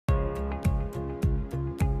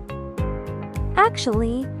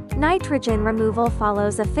Actually, nitrogen removal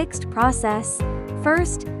follows a fixed process.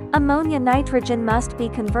 First, ammonia nitrogen must be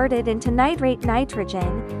converted into nitrate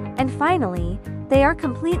nitrogen, and finally, they are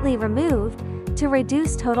completely removed. To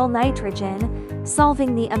reduce total nitrogen,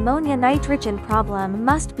 solving the ammonia nitrogen problem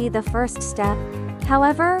must be the first step.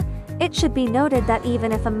 However, it should be noted that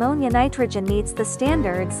even if ammonia nitrogen meets the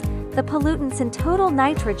standards, the pollutants in total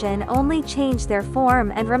nitrogen only change their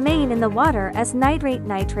form and remain in the water as nitrate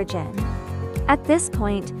nitrogen. At this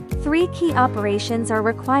point, 3 key operations are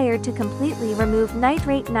required to completely remove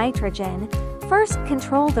nitrate nitrogen. First,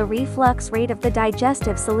 control the reflux rate of the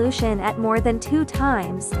digestive solution at more than 2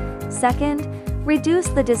 times. Second, reduce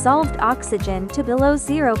the dissolved oxygen to below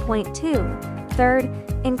 0.2. Third,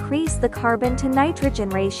 increase the carbon to nitrogen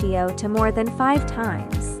ratio to more than 5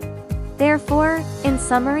 times. Therefore, in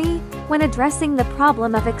summary, when addressing the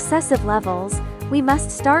problem of excessive levels, we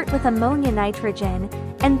must start with ammonia nitrogen,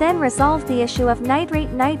 and then resolve the issue of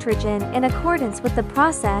nitrate nitrogen in accordance with the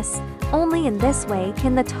process. Only in this way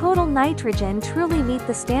can the total nitrogen truly meet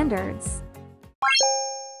the standards.